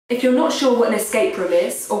If you're not sure what an escape room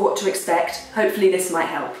is or what to expect, hopefully this might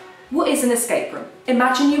help. What is an escape room?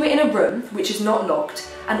 Imagine you are in a room which is not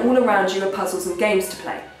locked and all around you are puzzles and games to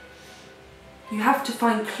play. You have to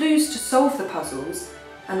find clues to solve the puzzles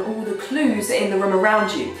and all the clues are in the room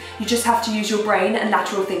around you. You just have to use your brain and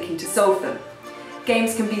lateral thinking to solve them.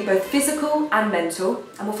 Games can be both physical and mental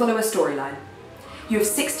and will follow a storyline. You have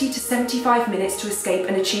 60 to 75 minutes to escape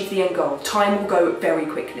and achieve the end goal. Time will go very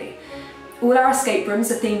quickly. All our escape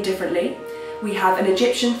rooms are themed differently. We have an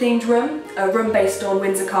Egyptian themed room, a room based on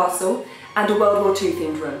Windsor Castle, and a World War II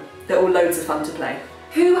themed room. They're all loads of fun to play.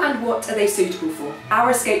 Who and what are they suitable for? Our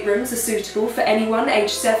escape rooms are suitable for anyone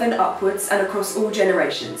aged 7 upwards and across all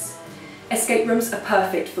generations. Escape rooms are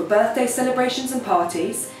perfect for birthday celebrations and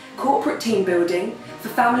parties, corporate team building, for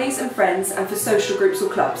families and friends, and for social groups or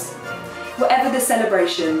clubs. Whatever the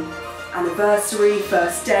celebration, anniversary,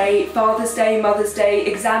 first day, Father's Day, Mother's Day,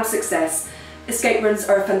 exam success, escape rooms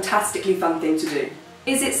are a fantastically fun thing to do.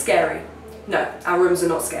 Is it scary? No, our rooms are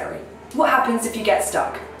not scary. What happens if you get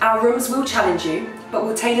stuck? Our rooms will challenge you, but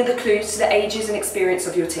will tailor the clues to the ages and experience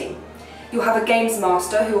of your team. You'll have a games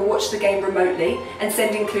master who will watch the game remotely and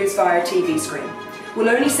send in clues via a TV screen. We'll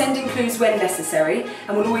only send in clues when necessary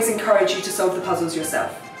and will always encourage you to solve the puzzles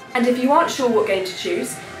yourself. And if you aren't sure what game to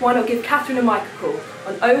choose, why not give Catherine and Mike a call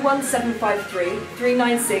on 01753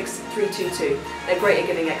 396 322. They're great at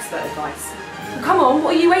giving expert advice. Well, come on,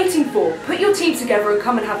 what are you waiting for? Put your team together and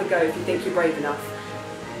come and have a go if you think you're brave enough.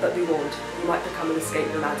 But be warned, you might become an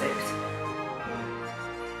escape room addict.